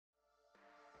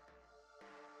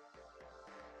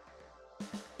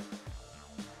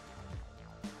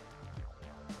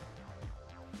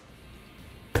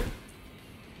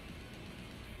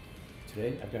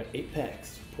Today I've got 8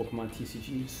 packs of Pokemon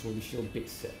TCG Sword and Shield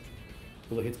base set.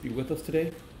 Will the hits be with us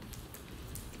today?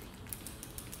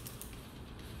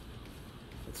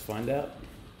 Let's find out.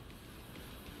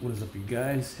 What is up, you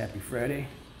guys? Happy Friday.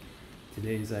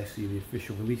 Today is actually the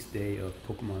official release day of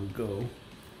Pokemon Go.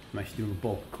 I'm actually doing a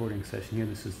bulk recording session here.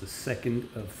 This is the second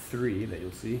of 3 that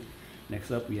you'll see.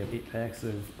 Next up we have 8 packs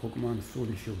of Pokemon Sword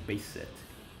and Shield base set.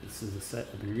 This is a set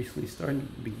I've been recently starting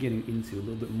to be getting into a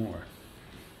little bit more.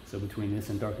 So between this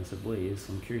and Darkness Ablaze,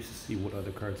 I'm curious to see what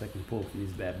other cards I can pull from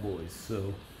these bad boys.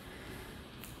 So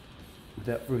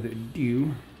without further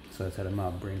ado, so I just had a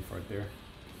mild brain fart there.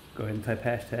 Go ahead and type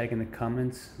hashtag in the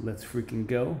comments, let's freaking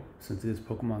go, since it is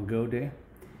Pokemon Go day.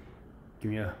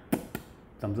 Give me a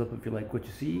thumbs up if you like what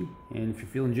you see, and if you're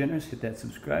feeling generous, hit that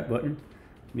subscribe button.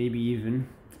 Maybe even,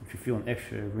 if you're feeling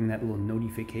extra, ring that little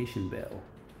notification bell,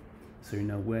 so you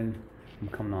know when I'm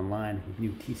coming online with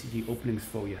new TCG openings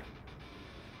for you.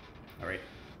 Alright,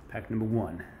 pack number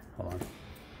 1. Hold on.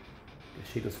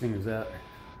 Gotta shake those fingers out.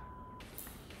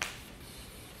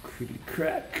 Crickety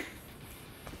crack.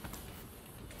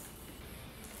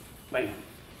 Bam.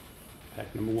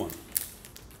 Pack number 1.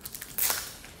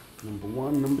 Number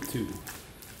 1, number 2.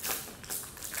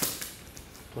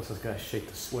 Plus I just gotta shake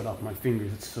the sweat off my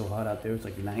fingers. It's so hot out there. It's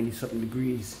like 90-something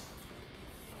degrees.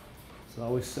 It's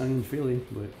always sunny in Philly,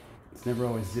 but it's never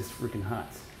always this freaking hot.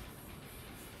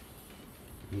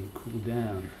 Need to cool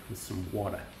down with some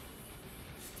water.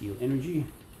 Steel Energy.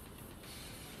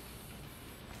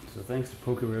 So thanks to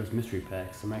POKéMON's mystery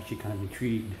packs, I'm actually kind of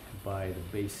intrigued by the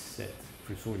base set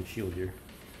for Sword and Shield here.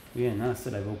 But yeah, not a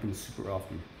set I've opened super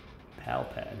often. Pal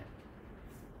Pad.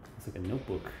 It's like a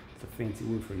notebook. It's a fancy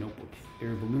word for a notebook.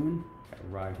 Air Balloon. Got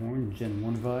Rhyhorn, Gen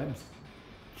 1 vibes.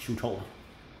 Shootle.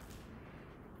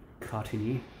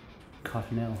 Cottony.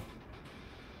 Cottonelle.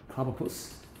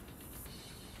 Cobblpuss.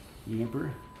 Yamper.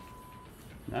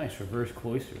 Nice, reverse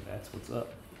Cloyster, that's what's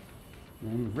up.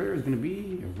 And the rare is going to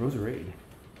be a Roserade.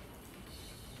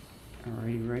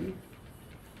 Alrighty, ready.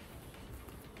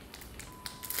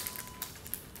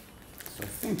 So I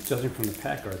think, judging from the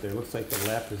pack art there, it looks like the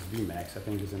Lapras VMAX I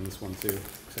think is in this one too.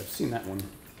 Because I've seen that one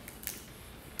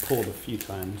pulled a few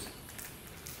times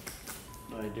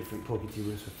by different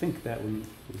PokeTubers. I think that one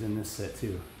is in this set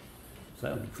too. So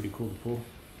that would be pretty cool to pull.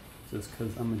 So it's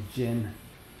because I'm a Gen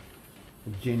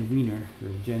Wiener, or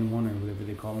Gen 1 or whatever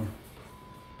they call them.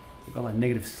 They call that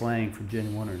negative slang for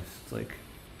Gen 1ers. It's like,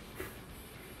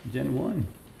 Gen 1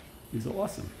 is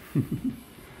awesome.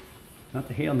 Not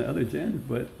to hate on the other gens,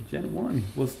 but Gen 1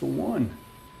 was the one.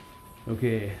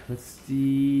 Okay, let's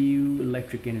do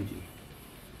Electric Energy.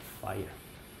 Fire.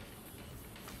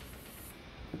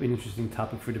 That'd be an interesting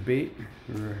topic for debate,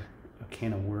 or a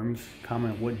can of worms.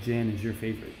 Comment what gen is your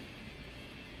favorite.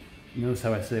 Notice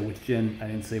how I said which gen, I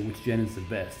didn't say which gen is the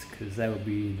best, because that would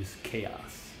be just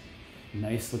chaos.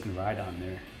 Nice looking ride on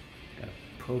there. Got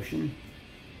a Potion,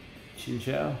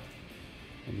 Chinchou,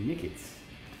 and Nickets.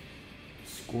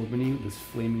 Scorbunny with his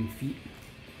flaming feet.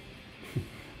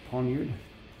 Poniard.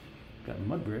 Got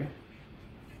Mudbray.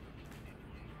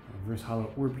 Reverse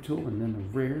Hollow Orbital, and then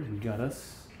the rare, we got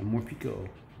us a Morpeko.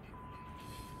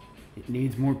 It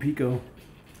needs more Pico.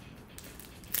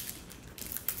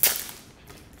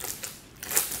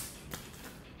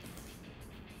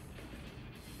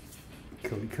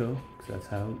 Codico, because that's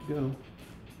how it go.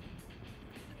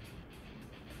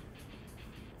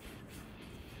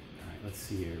 Alright, let's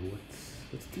see here.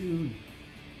 Let's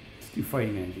do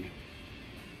Fighting Energy.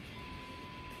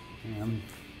 Yeah, I'm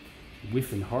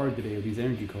whiffing hard today with these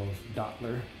energy calls.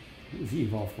 Dottler. What was he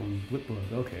evolved from?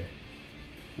 Blipbug, okay.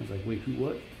 I was like, wait, who,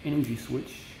 what? Energy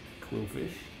Switch,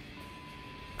 Quillfish,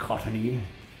 Cottony,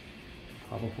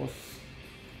 Cobblpuss,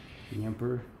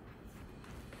 Yamper,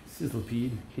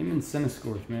 Sizzlipede, him and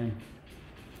Centiskorch, man.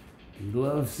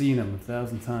 Love seeing him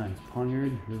 1,000 times.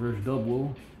 Poniard, Reverse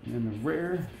Double, and then the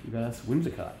rare, we got us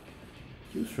Whimsicott.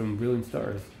 He was from Brilliant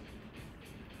Stars.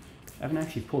 I haven't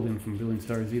actually pulled him from Brilliant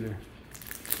Stars either.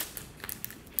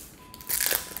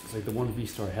 It's like the one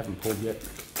V-Star I haven't pulled yet.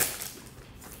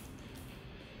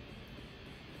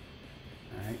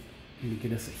 Alright, let me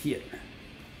get us a hit.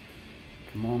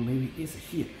 Come on, baby, it's a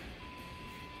hit.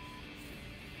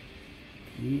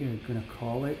 We are gonna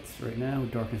call it right now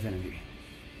Darkness Energy.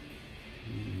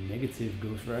 Negative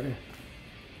Ghost Rider.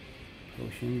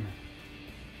 Potion.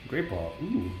 Great Ball.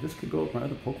 Ooh, this could go with my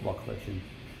other Pokeball collection.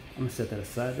 I'm gonna set that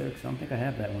aside there because I don't think I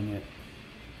have that one yet.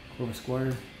 Corvus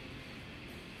Squire.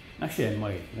 Actually, I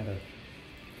might. I gotta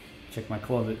check my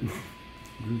closet.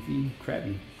 Groovy,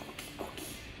 Krabby.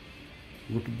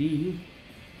 Rookidee.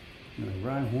 Another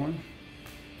Rhyhorn.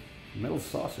 Metal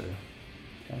Saucer.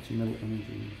 Catching Metal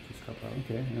Energy. Just couple.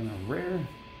 Okay, and a rare.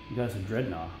 You got us a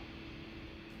Dreadnought.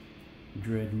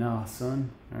 Dreadnought,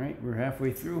 son. Alright, we're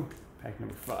halfway through. Pack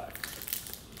number 5.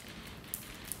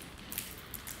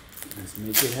 Let's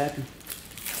make it happen.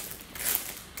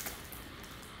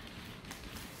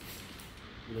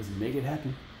 Let's make it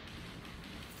happen.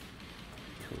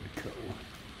 Toe to toe.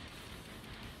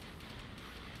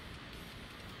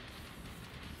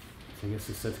 So I guess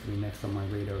this set's gonna be next on my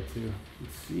radar too.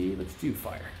 Let's see, let's do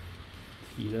fire.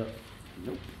 Heat up.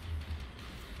 Nope.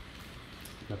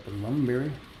 Got the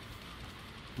Lumberry.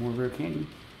 More rare candy.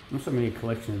 I'm also making a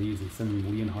collection of these and send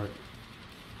them Leonhardt.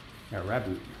 Got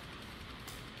Raboot.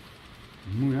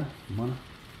 Muna.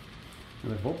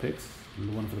 Another Vulpix.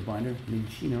 The one for the binder.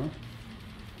 Minchino.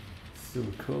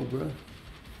 Silver Cobra.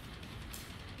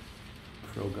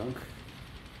 Krogunk.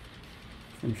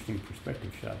 Interesting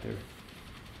perspective shot there.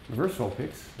 Reverse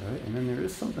Vulpix. Alright, and then there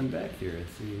is something back here.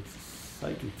 Let's see, it's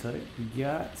Psychic type. We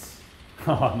got.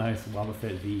 Oh, nice.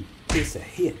 Wobbuffet V. It's a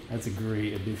hit. That's a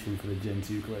great addition for the Gen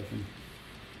 2 collection.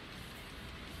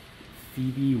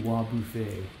 Phoebe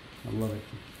Wobbuffet. I love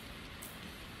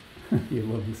it. You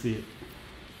love to see it.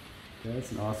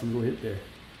 That's an awesome little hit there.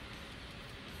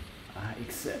 I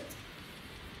accept.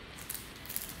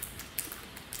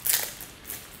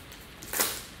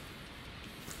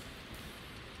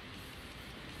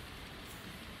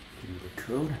 Give me the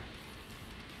code.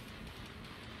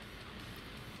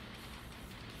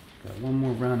 Got one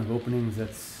more round of openings.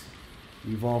 That's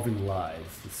Evolving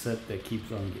Lives, the set that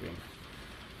keeps on giving.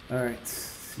 Alright,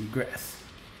 Seagrass.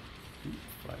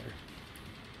 Fire.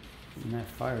 Getting that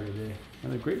fire today.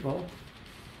 Another Great Ball.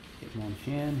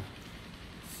 Hitmonchan.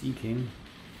 Sea King.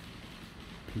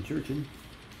 Pinchurchin.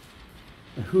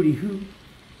 A Hootie Hoo.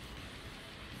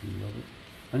 You love it.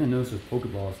 I didn't notice there's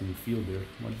Pokeballs in the field there.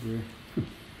 What's there?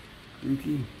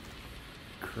 Grookey.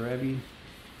 Krabby.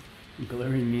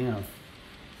 Galarian Meowth.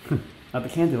 Not the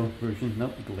Kanto version,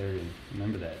 nope, Galarian.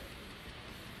 Remember that.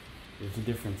 There's a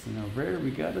difference. You know, rare, we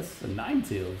got us a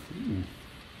Ninetales.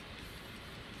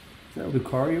 Is that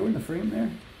Lucario in the frame there?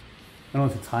 I don't know,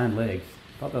 it's its hind legs.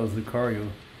 I thought that was Lucario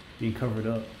being covered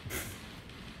up.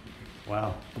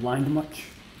 Wow, blind much?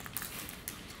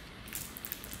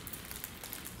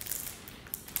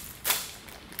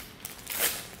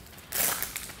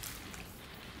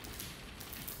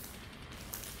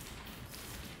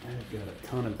 I've got a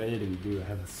ton of editing to do. I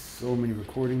have so many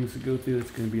recordings to go through.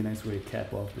 It's going to be a nice way to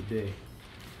cap off the day.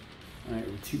 Alright,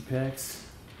 we're 2 packs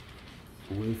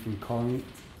away from calling it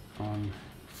on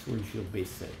Sword and Shield base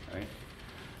set. Alright,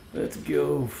 let's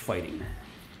go fighting.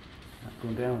 Not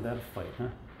going down without a fight, huh?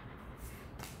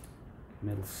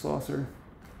 Metal Saucer.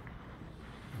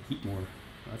 Heatmore.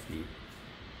 That's neat.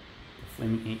 The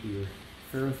Flaming Anteater.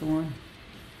 Ferrothorn.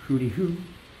 Hootie Hoo.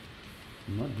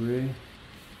 Mudbray.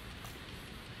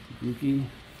 Grookey,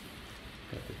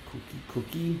 got the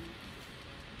Cookie,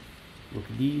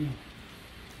 Rookidee,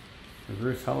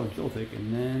 Reverse Hollow Joltik,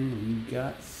 and then we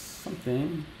got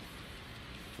something,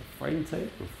 a fighting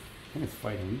type, I think it's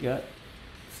fighting, we got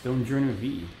Stone Journey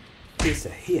V. It's a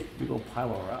hit. Big old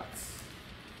pile of rocks.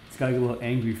 It's got a little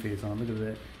angry face on, look at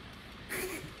that.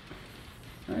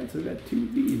 Alright, so we got 2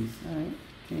 V's, alright,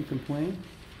 can't complain.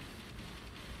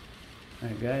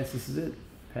 Alright guys, this is it,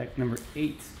 pack number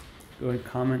 8. Go ahead and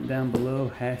comment down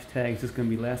below. Hashtag, is this going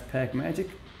to be last pack magic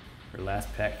or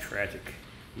last pack tragic?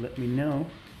 Let me know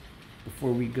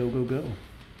before we go.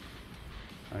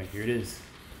 Alright, here it is.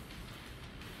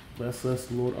 Bless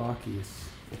us, Lord Arceus.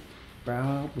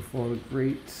 Bow before the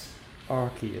great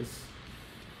Arceus.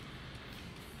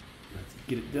 Let's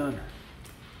get it done.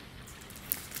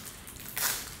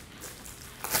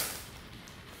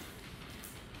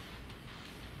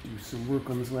 Do some work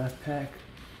on this last pack.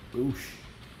 Boosh.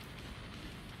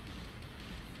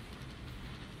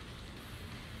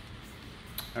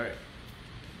 Alright,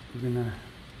 we're gonna,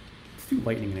 let's do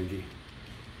lightning energy.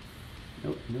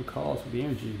 Nope, no calls for the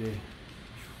energy today.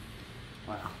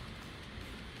 Wow.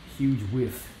 Huge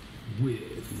whiff.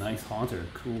 Nice Haunter,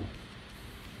 cool.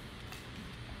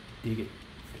 Dig it.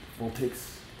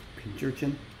 Vulpix,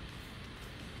 Pinchurchin,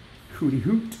 Hootie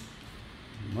Hoot,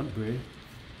 Mudbray,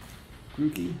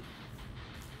 Grookey.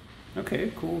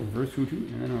 Okay, cool, reverse Hoot Hoot,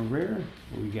 and then a rare,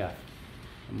 what we got?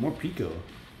 More Pico.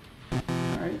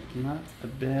 Alright, not a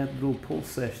bad little pull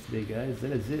sesh today, guys.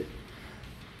 That is it.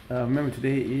 Remember,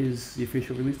 today is the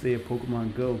official release day of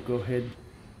Pokemon Go. Go ahead,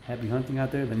 happy hunting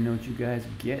out there. Let me know what you guys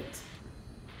get.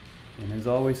 And as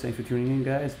always, thanks for tuning in,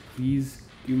 guys. Please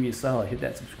do me a solid. Hit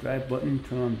that subscribe button,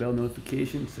 turn on bell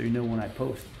notifications so you know when I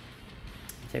post.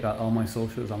 Check out all my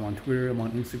socials. I'm on Twitter, I'm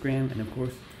on Instagram, and of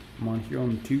course, I'm on here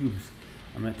on the tubes.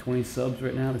 I'm at 20 subs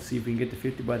right now. Let's see if we can get to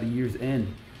 50 by the year's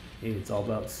end. Hey, it's all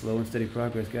about slow and steady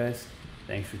progress, guys.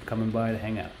 Thanks for coming by to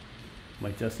hang out.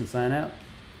 Mike Justin sign out.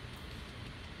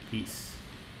 Peace.